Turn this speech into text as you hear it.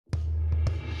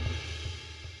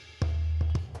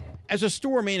As a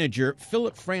store manager,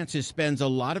 Phillip Francis spends a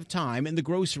lot of time in the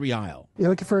grocery aisle. You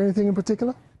looking for anything in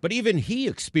particular? But even he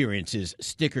experiences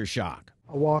sticker shock.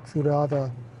 I walk through the other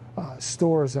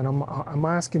stores and I'm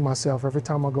asking myself every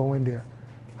time I go in there,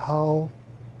 how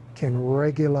can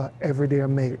regular, everyday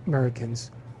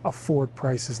Americans afford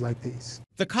prices like these?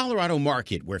 The Colorado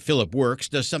market where Phillip works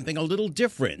does something a little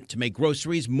different to make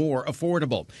groceries more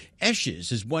affordable.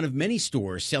 Esch's is one of many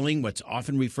stores selling what's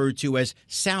often referred to as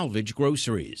salvage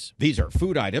groceries. These are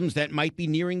food items that might be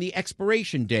nearing the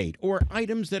expiration date or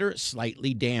items that are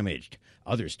slightly damaged.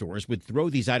 Other stores would throw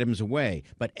these items away,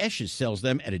 but Esch's sells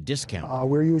them at a discount.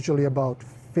 We're usually about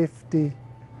 50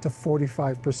 to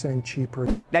 45% cheaper.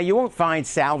 Now, you won't find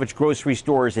salvage grocery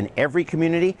stores in every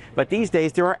community, but these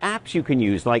days there are apps you can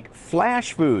use like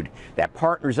Flash Food that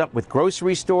partners up with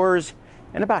grocery stores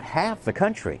in about half the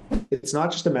country. It's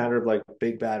not just a matter of like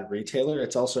big bad retailer.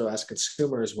 It's also as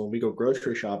consumers, when we go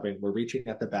grocery shopping, we're reaching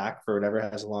at the back for whatever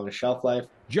has the longest shelf life.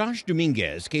 Josh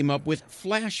Dominguez came up with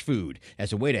Flash Food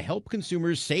as a way to help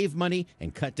consumers save money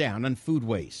and cut down on food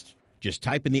waste. Just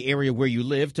type in the area where you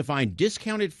live to find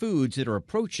discounted foods that are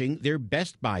approaching their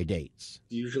best buy dates.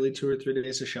 Usually 2 or 3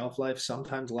 days of shelf life,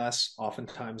 sometimes less,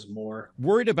 oftentimes more.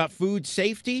 Worried about food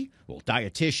safety? Well,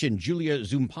 dietitian Julia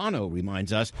Zumpano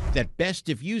reminds us that best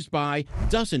if used by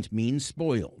doesn't mean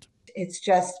spoiled. It's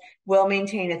just will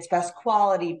maintain its best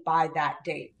quality by that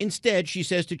date. Instead, she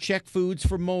says to check foods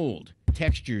for mold,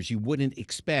 textures you wouldn't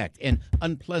expect, and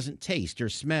unpleasant taste or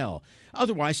smell.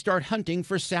 Otherwise, start hunting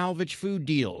for salvage food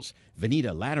deals.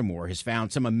 Vanita Lattimore has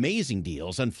found some amazing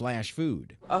deals on Flash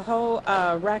Food. A whole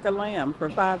rack of lamb for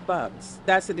 $5.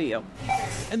 That's a deal.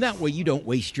 And that way you don't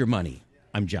waste your money.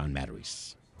 I'm John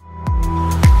Matarese.